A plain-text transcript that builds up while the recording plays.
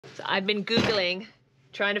So I've been Googling,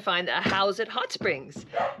 trying to find the Ahousaht hot springs.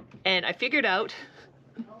 And I figured out,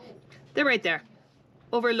 they're right there,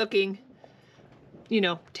 overlooking, you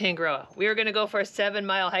know, Tangaroa. We were gonna go for a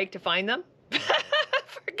 7-mile hike to find them.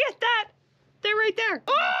 Forget that, they're right there.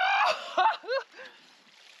 Oh!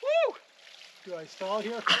 Woo! Do I stall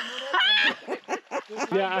here for a minute?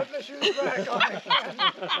 Yeah. Put my shoes back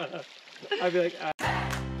on. I'd be like,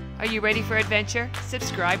 Are you ready for adventure?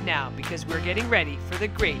 Subscribe now because we're getting ready for the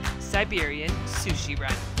Great Siberian Sushi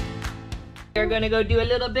Run. We're gonna go do a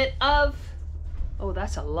little bit of, oh,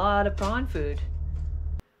 that's a lot of prawn food.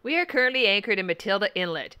 We are currently anchored in Matilda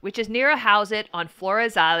Inlet, which is near Ahousaht on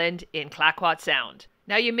Flores Island in Clayoquot Sound.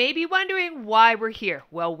 Now you may be wondering why we're here.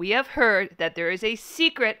 Well, we have heard that there is a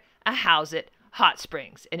secret Ahousaht hot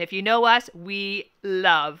springs. And if you know us, we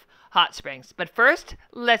love hot springs. But first,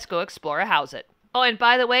 let's go explore Ahousaht. Oh, and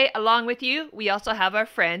by the way, along with you, we also have our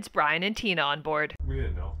friends Brian and Tina on board. we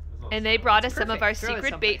didn't know. And they brought us some of our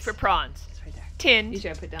secret bait for prawns. It's right there. Tinned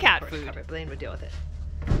Usually I put down cat the porch food. cover. Blaine would deal with it.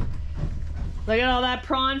 Look at all that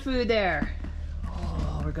prawn food there.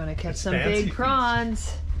 Oh, we're gonna catch some fancy big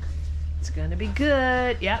prawns. It's gonna be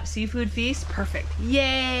good. Yep, seafood feast. Perfect.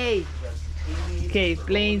 Yay! Okay,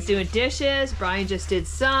 Blaine's doing dishes. Brian just did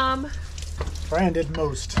some. Brian did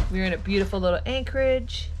most. We're in a beautiful little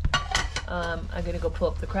anchorage. I'm gonna go pull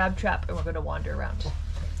up the crab trap and we're gonna wander around.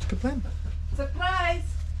 Good plan. Surprise!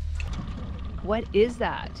 What is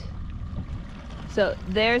that? So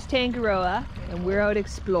there's Tangaroa and we're out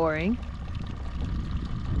exploring.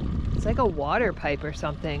 It's like a water pipe or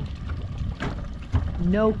something.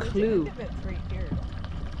 No clue.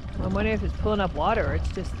 I'm wondering if it's pulling up water or it's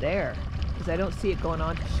just there, because I don't see it going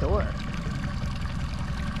on to shore.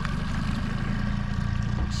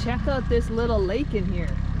 Check out this little lake in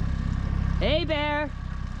here. Hey, bear!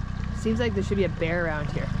 Seems like there should be a bear around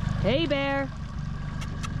here. Hey, bear!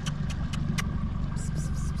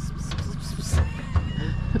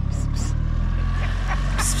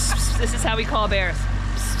 This is how we call bears.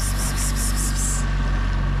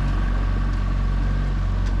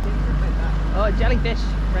 Oh, a jellyfish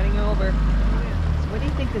running over. So where do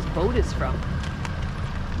you think this boat is from?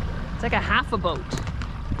 It's like a half a boat.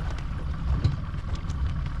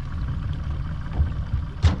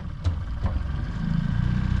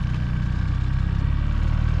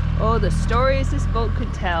 Oh, the stories this boat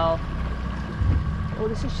could tell. Oh,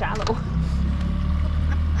 this is shallow.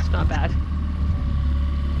 It's not bad.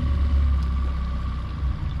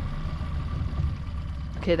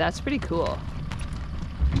 Okay, that's pretty cool.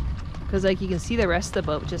 Because like you can see the rest of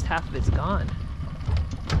the boat, just half of it's gone.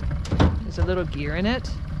 There's a little gear in it.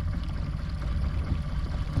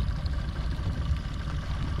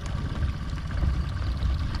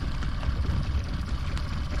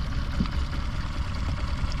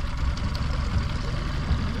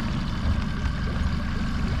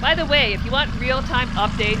 By the way, if you want real-time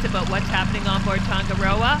updates about what's happening on board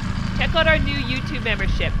Tangaroa, check out our new YouTube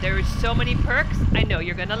membership. There are so many perks. I know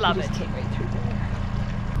you're gonna love it. Came right through there.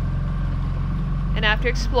 And after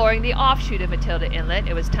exploring the offshoot of Matilda Inlet,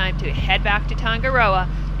 it was time to head back to Tangaroa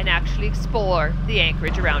and actually explore the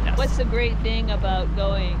anchorage around us. What's the great thing about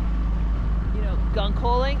going, you know, gunk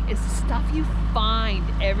holing is the stuff you find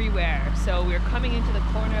everywhere. So we're coming into the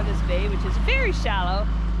corner of this bay, which is very shallow,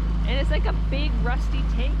 and it's like a big rusty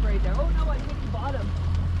tank right there. Oh no, I hit the bottom.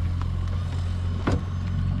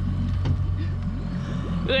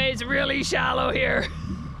 It's really shallow here.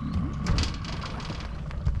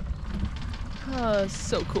 Oh,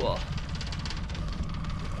 so cool.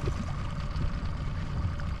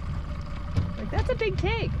 Like, that's a big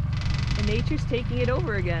tank. And nature's taking it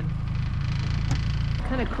over again.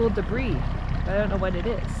 Kind of cool debris, but I don't know what it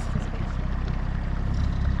is.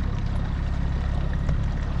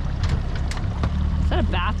 Is that a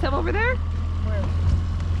bathtub over there? Where?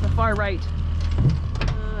 The far right.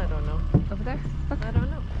 I don't know. Over there? Look. I don't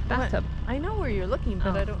know. Bathtub. I know where you're looking,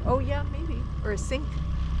 but I don't. Oh yeah, maybe. Or a sink.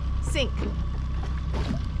 Sink.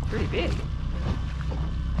 Pretty big.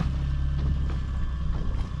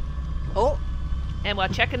 Oh. And while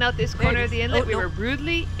checking out this corner of the inlet, we were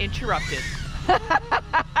rudely interrupted.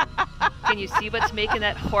 Can you see what's making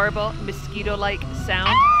that horrible mosquito-like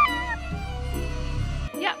sound?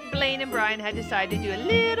 Yeah, Blaine and Brian had decided to do a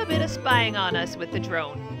little bit of spying on us with the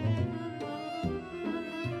drone.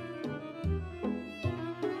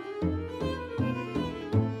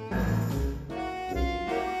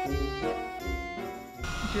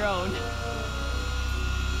 Drone.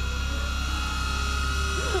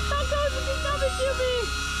 How close is he coming to me?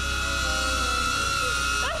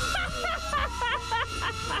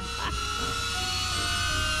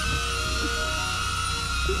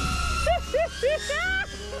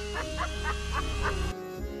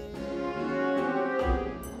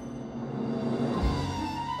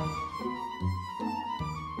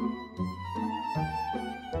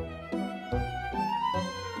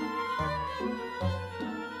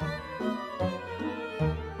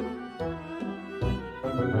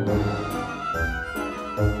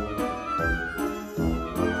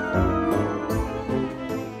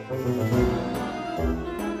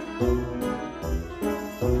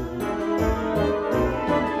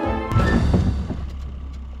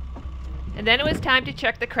 And then it was time to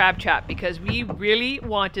check the crab trap because we really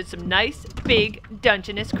wanted some nice, big,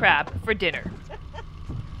 Dungeness crab for dinner.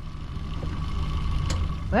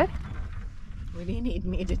 What? What do you need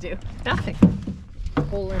me to do? Nothing.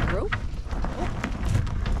 Pull in rope?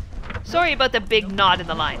 Sorry about the big knot in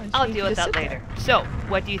the line. I'll deal with that later. So,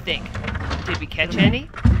 what do you think? Did we catch any?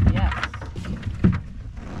 Yes.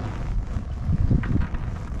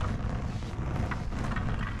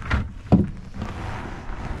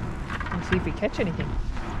 Let's see if we catch anything.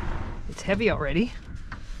 It's heavy already.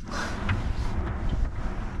 I'm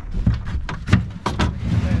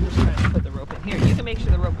just trying to put the rope in here. You can make sure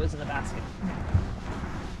the rope goes in the basket.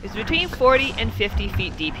 It's between 40 and 50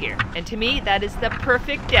 feet deep here, and to me that is the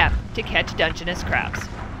perfect depth to catch Dungeness crabs.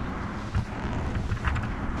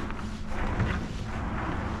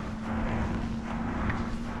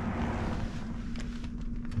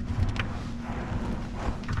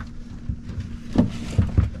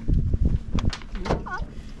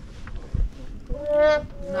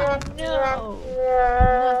 No.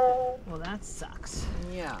 Well, that sucks.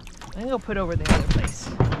 Yeah. I'm gonna put over the other place.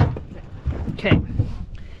 Okay.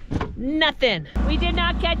 Nothing. We did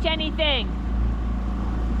not catch anything.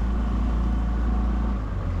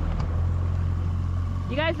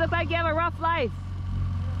 You guys look like you have a rough life.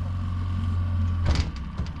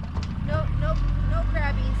 No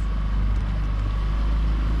crabbies.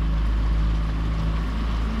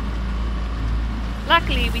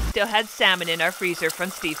 Luckily, we still had salmon in our freezer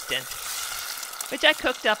from Steveston, which I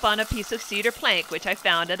cooked up on a piece of cedar plank which I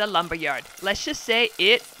found at a lumber yard. Let's just say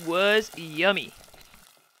it was yummy.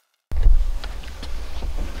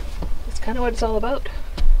 That's kind of what it's all about.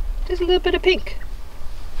 Just a little bit of pink.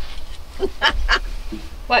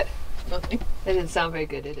 What? Nothing. That didn't sound very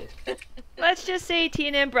good, did it? Let's just say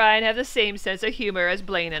Tina and Brian have the same sense of humor as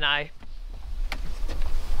Blaine and I.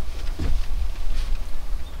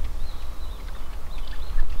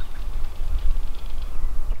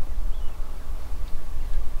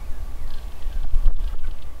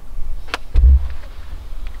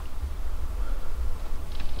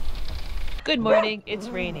 Good morning, it's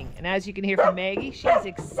raining, and as you can hear from Maggie, she's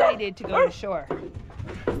excited to go to shore.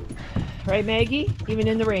 Right, Maggie? Even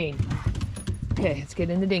in the rain. Okay, let's get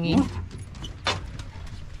in the dinghy.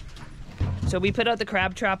 So we put out the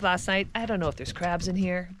crab trap last night. I don't know if there's crabs in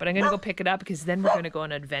here, but I'm gonna go pick it up because then we're gonna go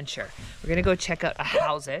on an adventure. We're gonna go check out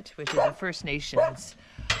Ahousaht, which is a First Nations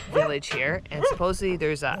village here, and supposedly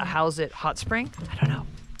there's a Ahousaht hot spring. I don't know.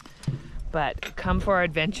 But come for our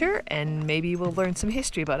adventure, and maybe we'll learn some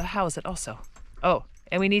history about Ahousaht also. Oh,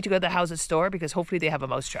 and we need to go to the Ahousaht store because hopefully they have a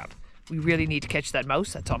mouse trap. We really need to catch that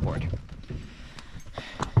mouse that's on board.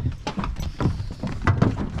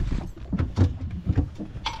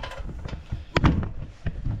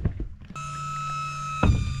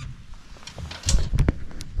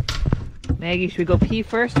 Maggie, should we go pee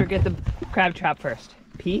first or get the crab trap first?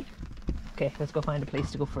 Pee? Okay, let's go find a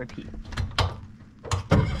place to go for a pee.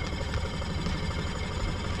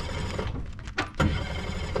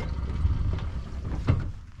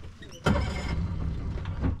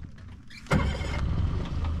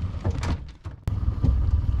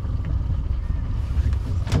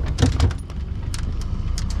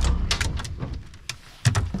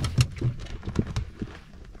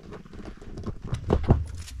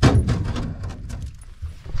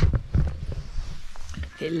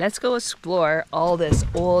 Okay, let's go explore all this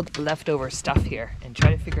old leftover stuff here and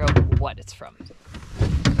try to figure out what it's from.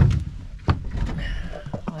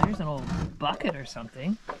 Oh, there's an old bucket or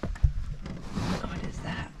something. What is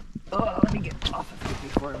that? Oh, let me get off of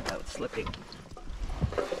it before without slipping.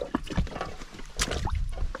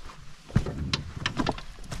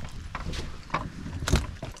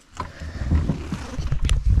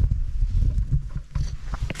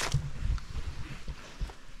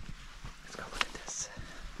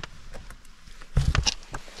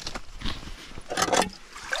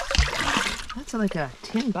 That's like a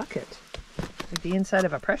tin bucket, like the inside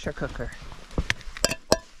of a pressure cooker.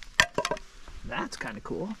 That's kind of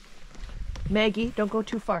cool. Maggie, don't go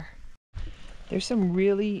too far. There's some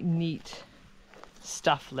really neat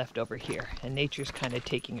stuff left over here, and nature's kind of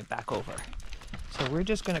taking it back over. So we're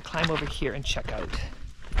just going to climb over here and check out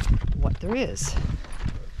what there is.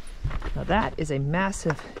 Now that is a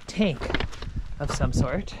massive tank of some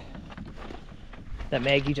sort that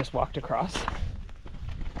Maggie just walked across.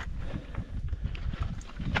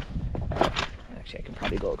 Actually, I can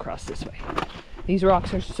probably go across this way. These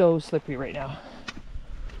rocks are so slippery right now.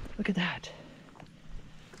 Look at that.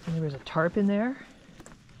 And there was a tarp in there.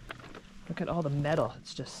 Look at all the metal.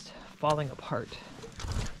 It's just falling apart.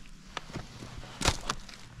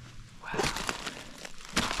 Wow.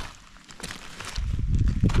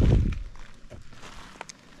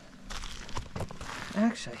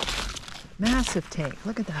 Massive tank.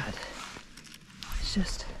 Look at that. It's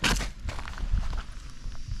just...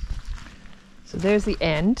 So there's the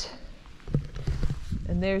end.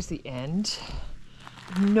 And there's the end.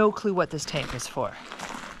 No clue what this tank is for.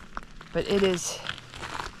 But it is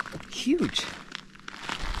huge.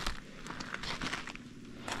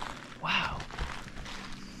 Wow.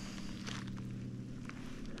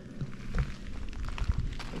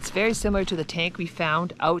 It's very similar to the tank we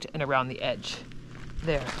found out and around the edge.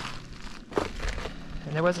 There.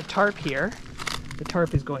 And there was a tarp here. The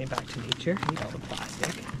tarp is going back to nature. Need all the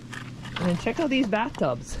plastic. And then check out these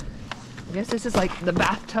bathtubs. I guess this is like the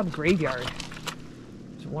bathtub graveyard.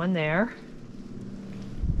 There's one there.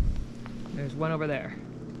 There's one over there.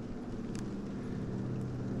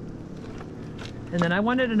 And then I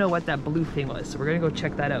wanted to know what that blue thing was. So we're gonna go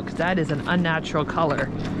check that out because that is an unnatural color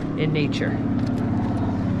in nature.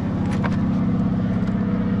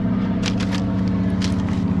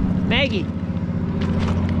 Maggie!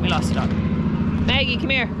 We lost a dog. Maggie, come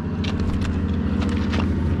here.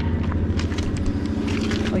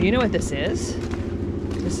 Oh, you know what this is?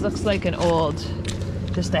 This looks like an old,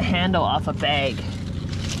 just a handle off a bag.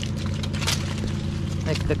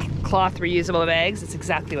 Like the cloth reusable bags, it's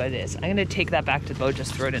exactly what it is. I'm gonna take that back to the boat,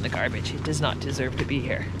 just throw it in the garbage. It does not deserve to be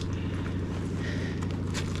here.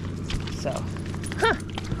 So, huh,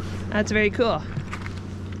 that's very cool.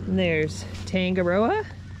 And there's Tangaroa.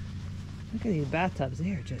 Look at these bathtubs,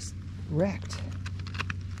 they are just wrecked.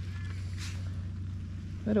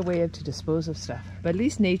 What a way to dispose of stuff. But at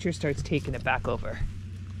least nature starts taking it back over.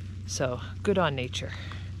 So, good on nature.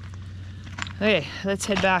 Okay, let's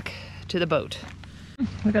head back to the boat.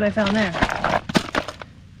 Look what I found there.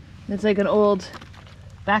 It's like an old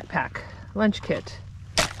backpack, lunch kit.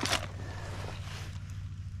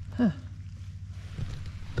 Huh.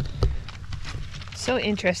 So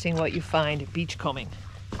interesting what you find beachcombing.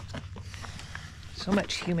 So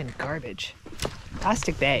much human garbage.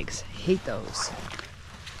 Plastic bags, hate those.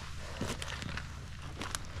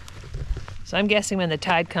 So I'm guessing when the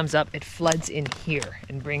tide comes up, it floods in here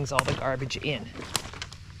and brings all the garbage in.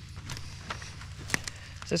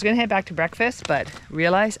 So I was gonna head back to breakfast, but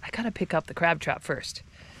realize I gotta pick up the crab trap first.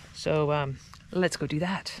 So let's go do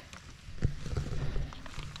that.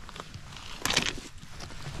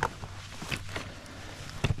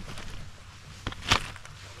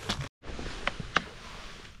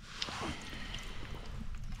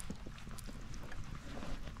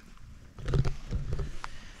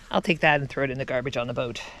 I'll take that and throw it in the garbage on the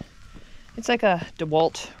boat. It's like a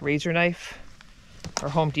DeWalt razor knife or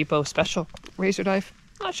Home Depot special razor knife.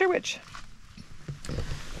 Not sure which.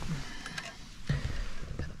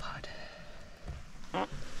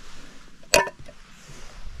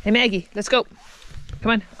 Hey Maggie, let's go.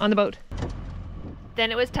 Come on the boat.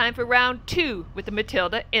 Then it was time for round 2 with the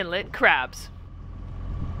Matilda Inlet crabs.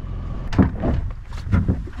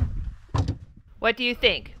 What do you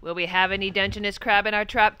think? Will we have any Dungeness crab in our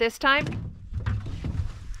trap this time?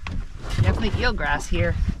 Definitely eelgrass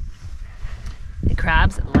here. The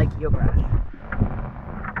crabs like eelgrass.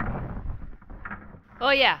 Oh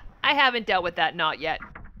yeah, I haven't dealt with that knot yet.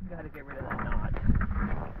 Gotta get rid of that knot.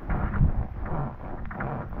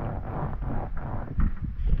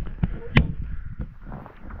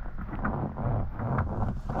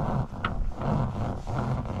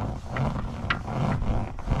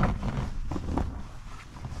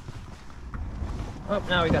 Oh,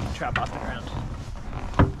 now we got the trap off the ground.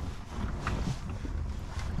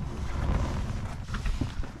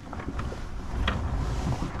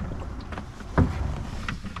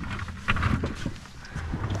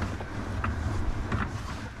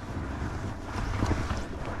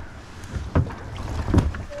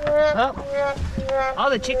 Oh, all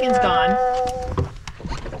the chicken's gone.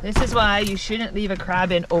 This is why you shouldn't leave a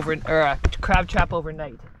crab in over or a crab trap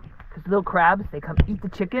overnight. Because little crabs, they come eat the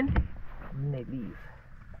chicken and then they leave.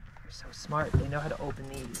 They're so smart. They know how to open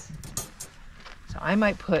these. So I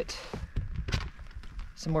might put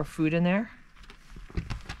some more food in there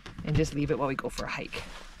and just leave it while we go for a hike.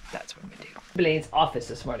 That's what I'm gonna do. Blaine's office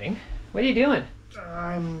this morning. What are you doing?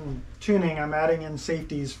 I'm tuning. I'm adding in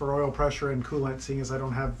safeties for oil pressure and coolant, seeing as I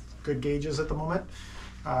don't have good gauges at the moment.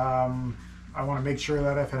 I want to make sure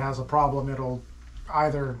that if it has a problem, it'll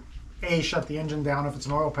either A, shut the engine down if it's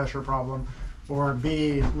an oil pressure problem, or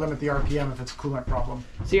B, limit the RPM if it's a coolant problem.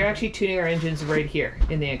 So you're actually tuning our engines right here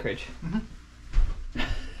in the anchorage. Mm-hmm.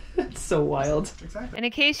 That's so wild. Exactly. And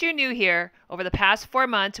in case you're new here, over the past 4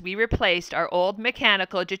 months, we replaced our old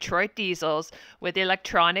mechanical Detroit diesels with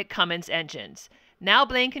electronic Cummins engines. Now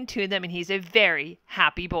Blaine can tune them and he's a very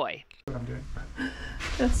happy boy. What I'm doing.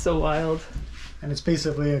 That's so wild. And it's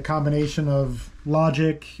basically a combination of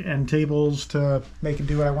logic and tables to make it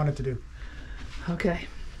do what I want it to do. Okay.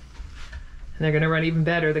 And they're going to run even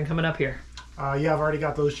better than coming up here. Yeah, I've already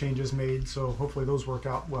got those changes made, so hopefully those work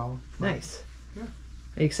out well. Nice. Yeah.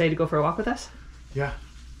 Are you excited to go for a walk with us? Yeah,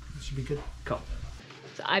 that should be good. Cool.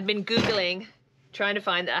 So I've been Googling, trying to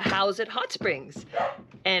find the Ahousaht hot springs.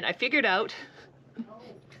 And I figured out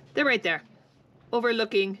they're right there,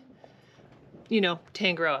 overlooking, you know,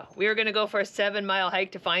 Tangaroa. We were going to go for a 7-mile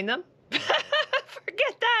hike to find them.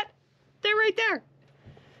 Forget that. They're right there.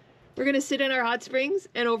 We're going to sit in our hot springs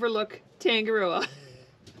and overlook Tangaroa.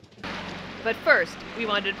 But first, we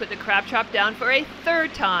wanted to put the crab trap down for a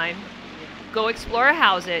 3rd time, go explore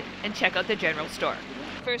Ahousaht, and check out the general store.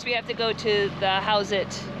 First, we have to go to the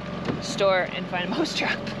Ahousaht store and find a mouse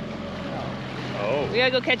trap. Oh. We gotta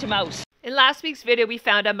go catch a mouse. In last week's video, we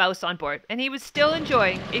found a mouse on board, and he was still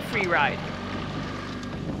enjoying a free ride.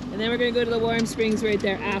 And then we're gonna go to the warm springs right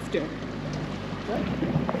there after.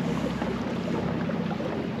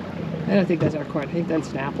 I don't think that's our corn. I think that's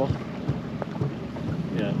an apple.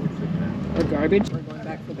 Yeah, it looks like an Or garbage. We're going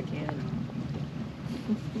back for the can.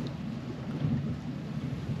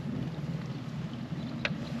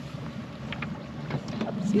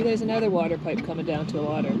 See, there's another water pipe coming down to the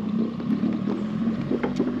water.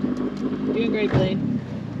 Doing great, Blaine.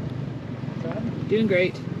 Doing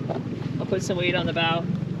great. I'll put some weight on the bow.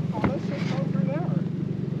 Oh, let's just go through there.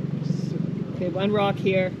 Okay, one rock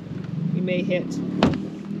here. You may hit.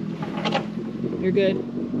 You're good.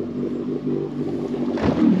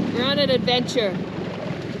 We're on an adventure.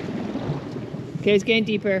 Okay, it's getting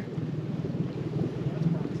deeper.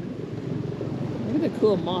 Look at the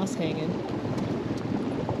cool moss hanging.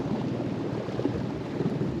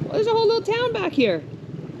 Well, there's a whole little town back here.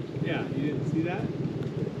 Yeah, you didn't see that?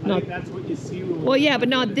 I No. think that's what you see when Well, yeah, but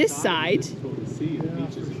we're on not the this side. side. That's what we see. The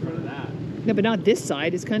beach is in front of that. No, but not this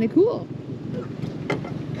side. It's kind of cool.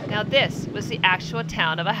 Now this was the actual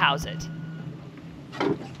town of Ahousaht.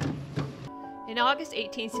 In August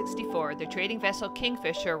 1864, the trading vessel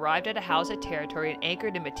Kingfisher arrived at Ahousaht territory and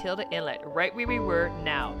anchored in Matilda Inlet, right where we were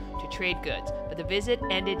now, to trade goods. But the visit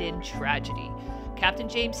ended in tragedy. Captain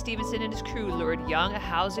James Stevenson and his crew lured young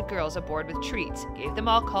Ahousaht girls aboard with treats, gave them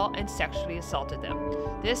alcohol, and sexually assaulted them.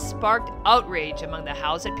 This sparked outrage among the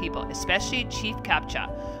Ahousaht people, especially Chief Captcha,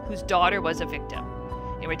 whose daughter was a victim.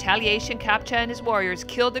 In retaliation, Captcha and his warriors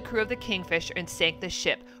killed the crew of the Kingfisher and sank the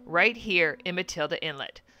ship right here in Matilda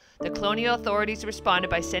Inlet. The colonial authorities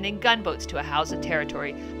responded by sending gunboats to Ahousaht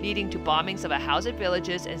territory, leading to bombings of Ahousaht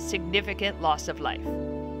villages and significant loss of life.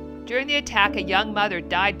 During the attack, a young mother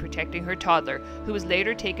died protecting her toddler, who was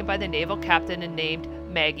later taken by the naval captain and named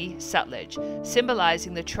Maggie Sutledge,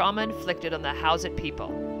 symbolizing the trauma inflicted on the Ahousaht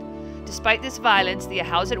people. Despite this violence, the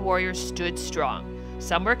Ahousaht warriors stood strong.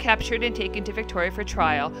 Some were captured and taken to Victoria for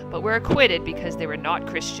trial, but were acquitted because they were not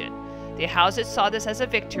Christian. The Ahousaht saw this as a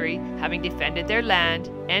victory, having defended their land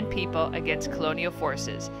and people against colonial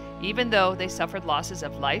forces, even though they suffered losses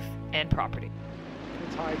of life and property.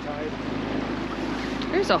 It's high tide.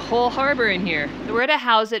 There's a whole harbor in here. The word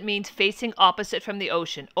Ahousaht means facing opposite from the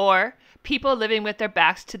ocean, or people living with their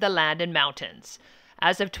backs to the land and mountains.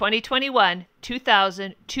 As of 2021,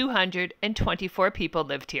 2,224 people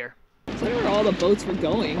lived here. So where all the boats were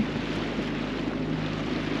going.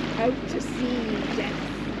 Out to sea, Jeff.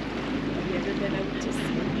 Have you ever been out to sea?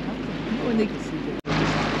 When they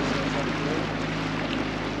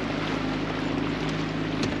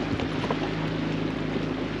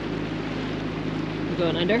You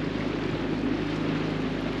going under?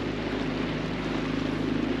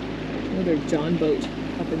 Another John boat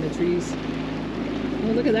up in the trees.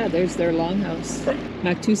 Oh, look at that. There's their longhouse.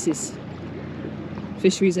 Mactusis.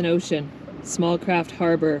 Fisheries and Ocean. Small Craft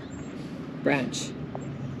Harbor branch.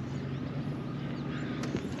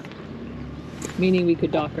 Meaning we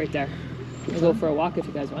could dock right there. We'll go for a walk if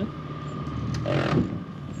you guys want.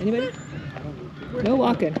 Anybody? No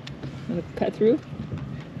walking. Want to cut through?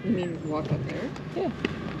 You mean walk up there? Yeah.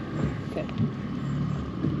 Okay.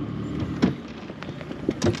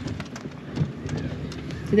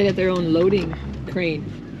 See, they got their own loading crane.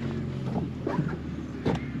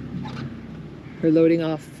 For loading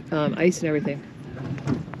off ice and everything.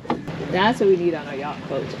 That's what we need on our yacht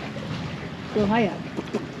boat. Go high up.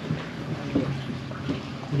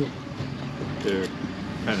 They're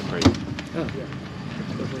kind of pricey. Oh.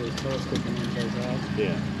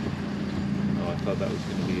 Yeah. Oh, I thought that was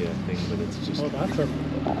going to be a thing, but it's just... Oh,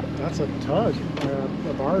 that's a tug,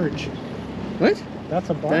 a barge. What? That's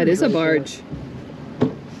a barge. That is a right there. barge.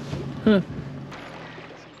 Huh.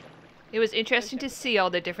 It was interesting to see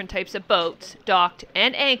all the different types of boats docked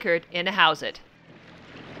and anchored in Ahousaht.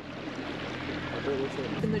 Here, look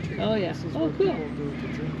at In the tree. Oh yeah. This is Oh where cool. people go to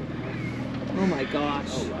drink it. Oh my gosh.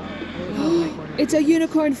 Oh wow. It's a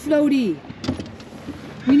unicorn floaty.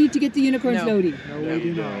 We need to get the unicorn No. floaty. No, we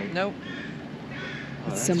do not. Nope.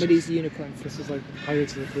 It's somebody's unicorn floaty. This is like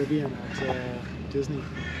Pirates of the Caribbean at Disney.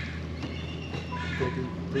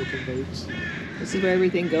 Broken boats. This is where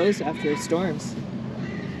everything goes after storms.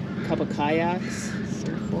 A couple kayaks.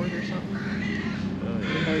 Surfboard or something. Oh,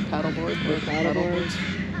 yeah. Or paddleboard. Or paddleboards.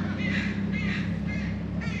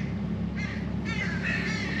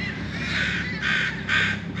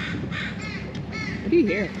 What do you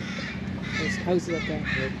hear? There's houses up there.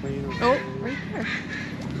 Airplane over Oh, there. right there.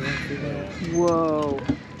 Yeah, through that. Whoa.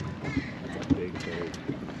 That's a big boat.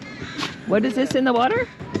 What is this in the water?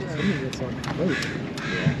 Something that's on a boat.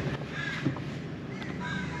 Yeah.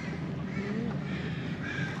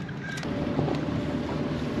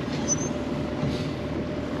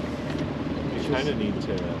 You kind of need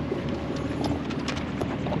to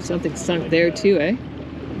Something sunk there too, eh?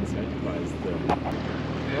 incentivize the.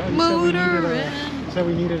 Well, Motor you said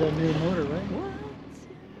we needed a new motor, right?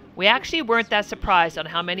 We actually weren't that surprised on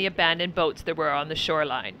how many abandoned boats there were on the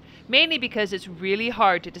shoreline, mainly because it's really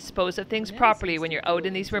hard to dispose of things properly when you're out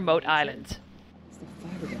in these remote islands. It's the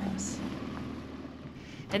fiberglass.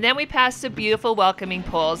 And then we passed the beautiful welcoming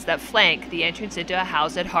poles that flank the entrance into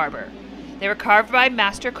Ahousaht Harbour. They were carved by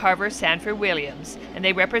master carver Sanford Williams, and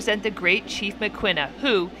they represent the great Chief McQuina,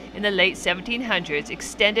 who, in the late 1700s,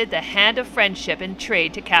 extended the hand of friendship and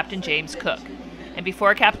trade to Captain James Cook. And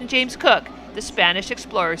before Captain James Cook, the Spanish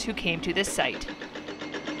explorers who came to this site.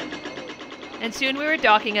 And soon we were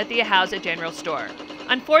docking at the Ahousaht General Store.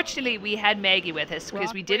 Unfortunately, we had Maggie with us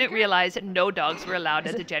because we didn't realize that no dogs were allowed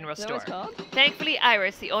at the general store. Thankfully,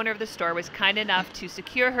 Iris, the owner of the store, was kind enough to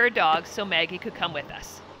secure her dog so Maggie could come with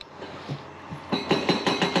us.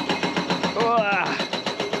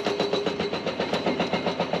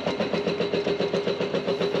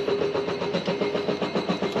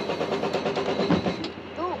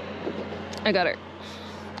 I got her.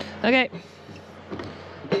 Okay.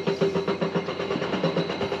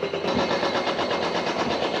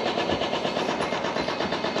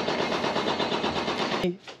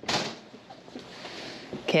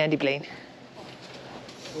 Candy Blaine.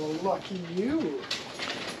 Well, lucky you.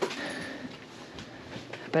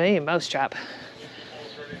 But I need a mousetrap.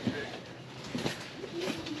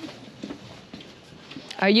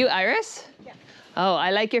 Are you Iris? Yeah. Oh,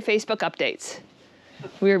 I like your Facebook updates.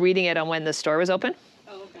 We were reading it on when the store was open.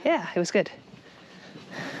 Oh, okay. Yeah, it was good.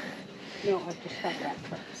 No, I just got that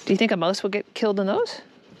first. Do you think a mouse will get killed in those?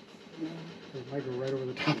 It might go right over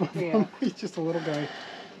the top of Yeah. him. He's just a little guy.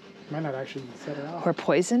 Might not actually set it off. Or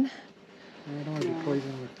poison? I don't want to be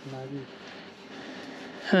poisoned with Maggie.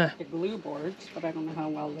 Huh. The glue boards, but I don't know how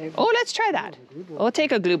well they. Oh, let's try that. glue board. I'll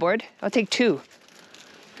take a glue board. I'll take 2.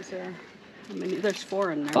 Is there? I mean, there's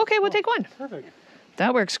 4 in there. Okay, we'll take 1. Perfect.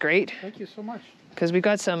 That works great. Thank you so much. Because we've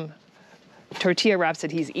got some tortilla wraps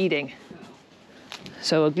that he's eating.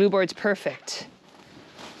 So a glue board's perfect.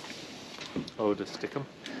 Oh, to stick them?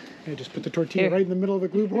 Yeah, just put the tortilla Here. right in the middle of the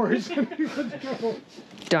glue boards. and you're good to go.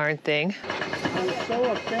 Darn thing. I'm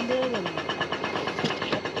so offended and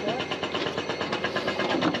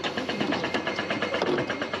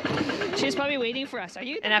She's probably waiting for us. Are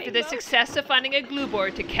you? And after the success of finding a glue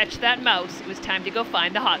board to catch that mouse, it was time to go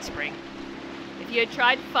find the hot spring. If you had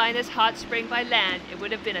tried to find this hot spring by land, it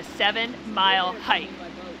would have been a 7-mile hike.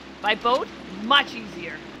 By boat, much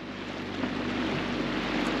easier.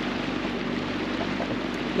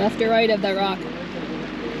 Left or right of the rock?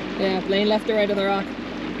 Yeah, Blaine left or right of the rock?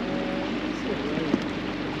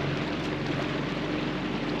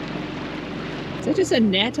 Is that just a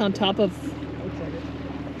net on top of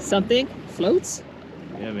something? Floats?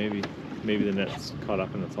 Yeah, maybe. Maybe the net's caught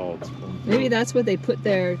up in its all its foam. Maybe that's what they put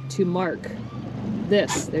there to mark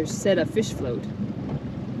this. There's said a fish float.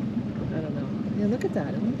 I don't know. Yeah, look at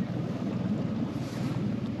that.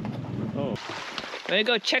 Oh, We're gonna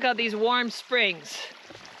go check out these warm springs.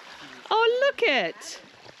 Oh, look it!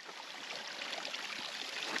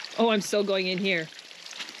 Oh, I'm still going in here.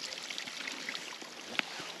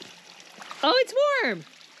 Oh, it's warm!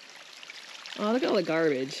 Oh, look at all the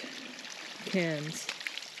garbage. Cans.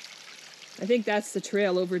 I think that's the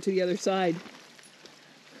trail over to the other side.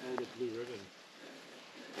 oh, the blue ribbon.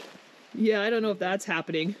 Yeah, I don't know if that's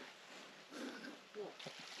happening.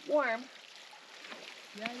 Warm.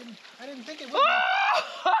 yeah, I didn't think it would.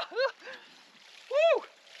 Woo!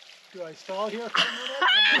 Do I stall here for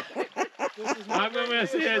a minute? This is I'm gonna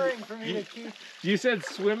say it. reassuring for me to keep. You said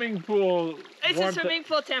swimming pool. It's a warmth. swimming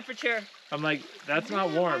pool temperature. I'm like, that's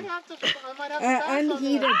not warm. I might have to pass on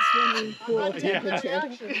Unheated that. swimming I'm pool not taking Yeah. the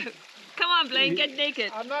reaction. Come on, Blaine, get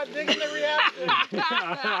naked. I'm not digging the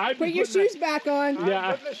reaction. Put your shoes back on.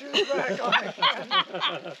 I'm putting the shoes back on.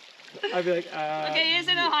 I'd be like, Okay, here's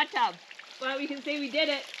in a hot tub. Well, we can say we did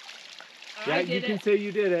it. yeah, I you did can it. say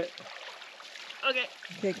you did it. Okay.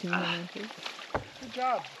 Okay, can you hold on, please? Good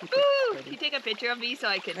job. Ooh, can you take a picture of me so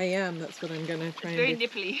I can... I am. That's what I'm gonna try Very and do.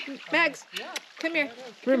 nipply. Mags, come here.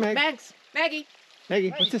 Come here, Meg. Mags, Maggie.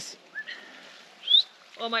 Maggie, what's this?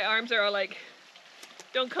 Well, my arms are all like,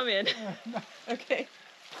 don't come in. Okay.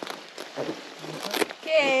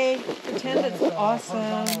 Okay. Pretend it's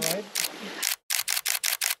awesome.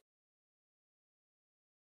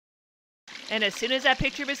 And as soon as that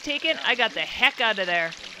picture was taken, I got the heck out of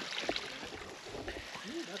there.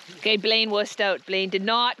 Okay, Blaine wussed out. Blaine did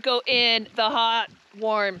not go in the hot,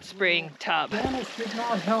 warm spring tub. Janice did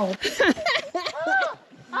not help.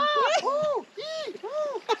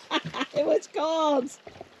 It was cold.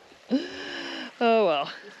 Oh well.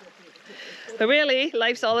 But really,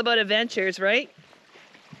 life's all about adventures, right?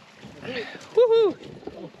 Woohoo!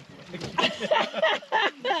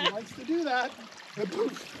 She likes to do that.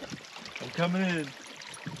 I'm coming in.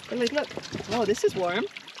 But like, look. Oh, this is warm.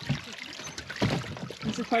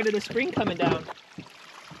 This is part of the spring coming down.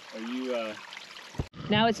 Are you,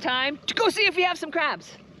 Now it's time to go see if we have some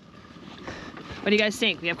crabs. What do you guys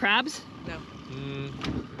think? We have crabs? No.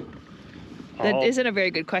 That isn't a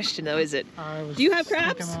very good question though, is it? Do you have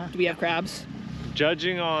crabs? Do we have crabs?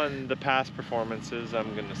 Judging on the past performances,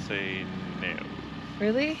 I'm gonna say no.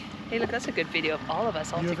 Really? Hey, look, that's a good video of all of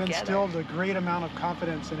us all You have together. instilled a great amount of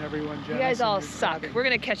confidence in everyone, Janice. You guys and all your suck. crabbing. We're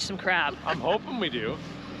gonna catch some crab. I'm hoping we do.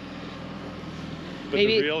 But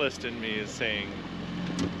Maybe- the realist in me is saying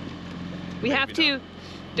We have Maybe to. not.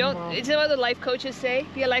 Don't. Well- Isn't that what the life coaches say?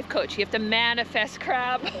 Be a life coach. You have to manifest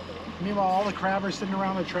crab. Meanwhile, all the crabbers sitting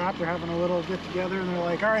around the trap, they're having a little get together and they're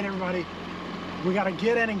like, all right, everybody, we got to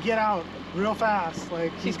get in and get out real fast.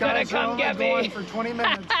 Like, She's these gonna guys come are only get me. going for 20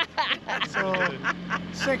 minutes. So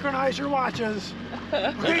synchronize your watches.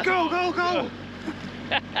 Okay, go, go, go.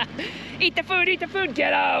 Eat the food,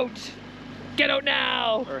 get out. Get out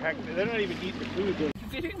now. or heck, they don't even eat the food. You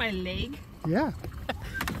feeling my leg? Yeah.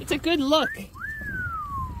 It's a good look.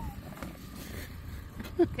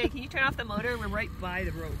 Okay, can you turn off the motor? We're right by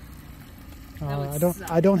the road. That would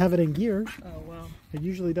suck. I don't have it in gear. Oh, well. It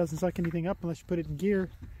usually doesn't suck anything up unless you put it in gear.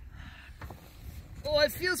 Oh,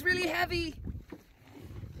 it feels really heavy.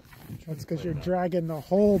 That's because you're dragging the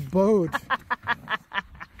whole boat. What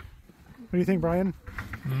do you think, Brian?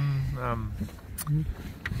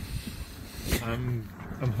 I'm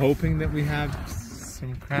hoping that we have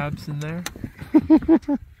some crabs in there.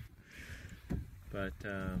 But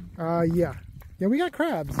Yeah. Yeah, we got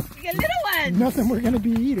crabs. We got little ones. Nothing we're going to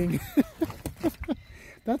be eating.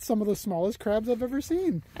 That's some of the smallest crabs I've ever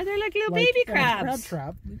seen. And they're like little Like, baby in a crab crabs.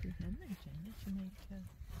 trap.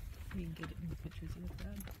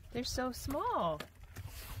 They're so small.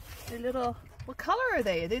 They're little. What color are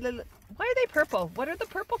they? They little. Why are they purple? What are the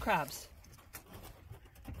purple crabs?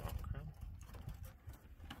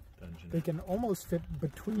 They can almost fit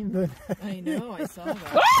between the... I know, I saw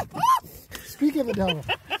that. Speak of the devil.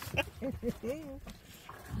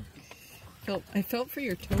 I felt for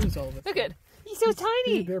your toes all the time. Look at. He's so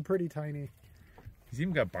tiny. They're pretty tiny. he's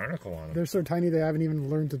even got barnacle on him. They're so tiny they haven't even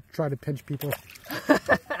learned to try to pinch people.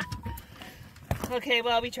 Okay,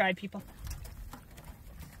 well, we tried, people.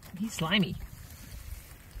 He's slimy.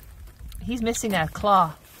 He's missing a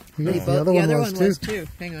claw. Yeah, The other one was too.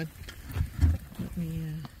 Hang on. Let me,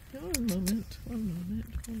 one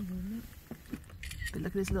moment. But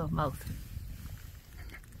look at his little mouth.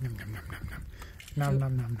 Nom, nom, nom, nom, nom. Nom,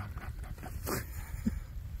 nom, nom, nom, nom,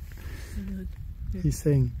 nom. He's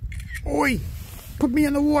saying, "Oi, put me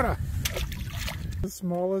in the water." The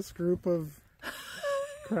smallest group of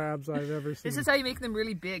crabs I've ever seen. This is how you make them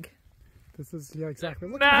really big. This is, yeah, exactly.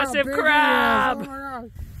 Look at how Massive big he is. crab! Oh my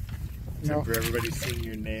God. Except for everybody seeing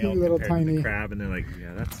your nail Little compared to tiny. the crab, and they're like,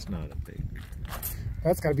 yeah, that's not a big.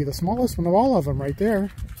 That's got to be the smallest one of all of them right there.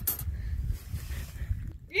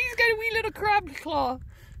 He's got a wee little crab claw.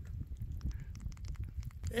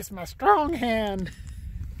 It's my strong hand.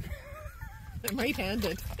 I'm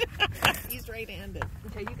right-handed. He's right-handed.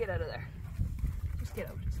 Okay, you get out of there. Just get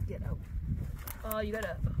out. Just get out. Oh, you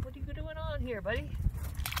gotta. What are you doing on here, buddy?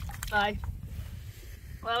 Bye.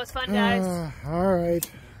 Well, it was fun, guys. All right,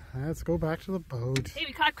 let's go back to the boat. Hey,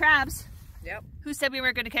 we caught crabs. Yep. Who said we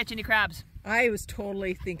weren't going to catch any crabs? I was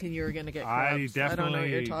totally thinking you were going to get crabs. I don't know what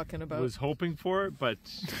you're talking about. was hoping for it, but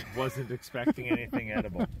wasn't expecting anything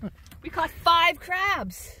edible. We caught 5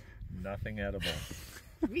 crabs. Nothing edible.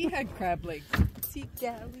 We had crab legs. See,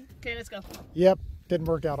 Gally. Okay, let's go. Yep, didn't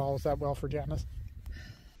work out all that well for Janice.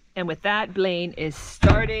 And with that, Blaine is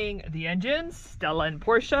starting the engines, Stella and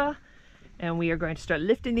Portia, and we are going to start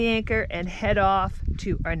lifting the anchor and head off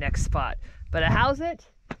to our next spot. But Ahousaht,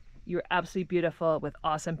 you're absolutely beautiful with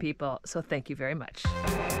awesome people, so thank you very much.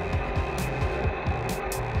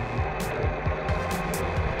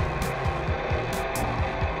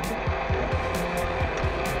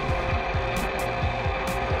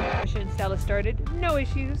 Portia and Stella started, no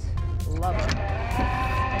issues, love it.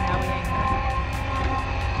 And now we anchor.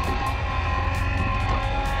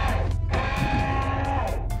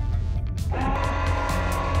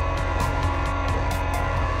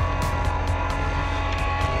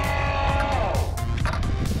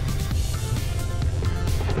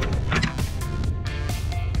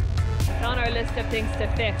 Of things to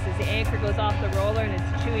fix as the anchor goes off the roller and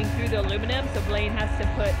it's chewing through the aluminum, so Blaine has to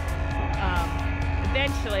put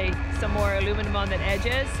eventually some more aluminum on the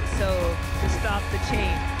edges so to stop the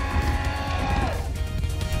chain.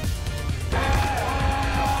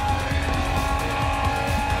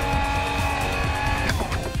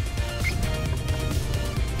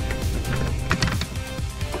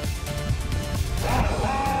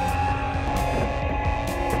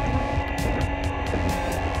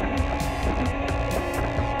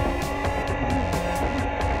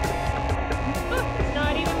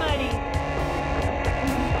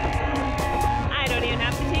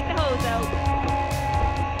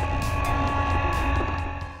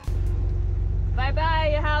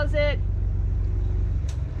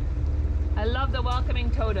 I love the welcoming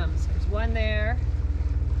totems. There's one there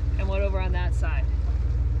and one over on that side.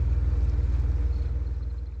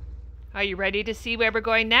 Are you ready to see where we're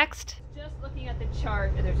going next? Just looking at the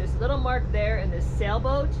chart, and there's this little mark there, and this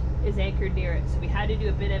sailboat is anchored near it. So we had to do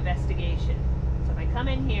a bit of investigation. So if I come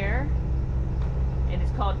in here, and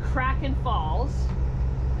it's called Kraken Falls,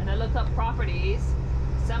 and I look up properties,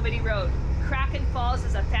 somebody wrote, Kraken Falls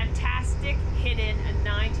is a fantastic, hidden,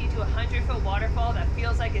 90 to 100 foot waterfall that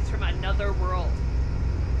feels like it's from another world.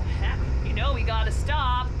 Heck, you know we gotta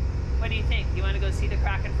stop. What do you think? You wanna go see the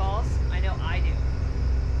Kraken Falls? I know I do.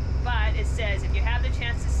 But it says if you have the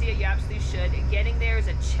chance to see it, you absolutely should. And getting there is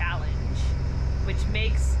a challenge, which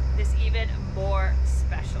makes this even more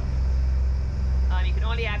special. You can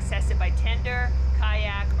only access it by tender,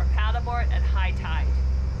 kayak, or paddleboard at high tide.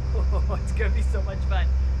 Oh, it's gonna be so much fun.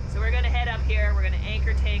 So we're gonna head up here, we're gonna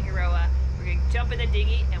anchor Tangaroa, we're gonna jump in the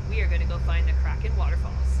dinghy, and we are gonna go find the Kraken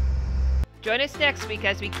waterfalls. Join us next week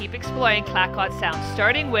as we keep exploring Clayoquot Sound,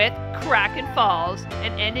 starting with Kraken Falls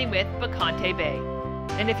and ending with Backcountry Bay.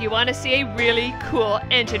 And if you want to see a really cool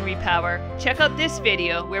engine repower, check out this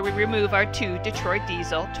video where we remove our 2 Detroit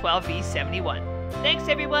diesel 12V71. Thanks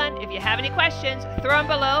everyone. If you have any questions, throw them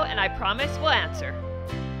below and I promise we'll answer.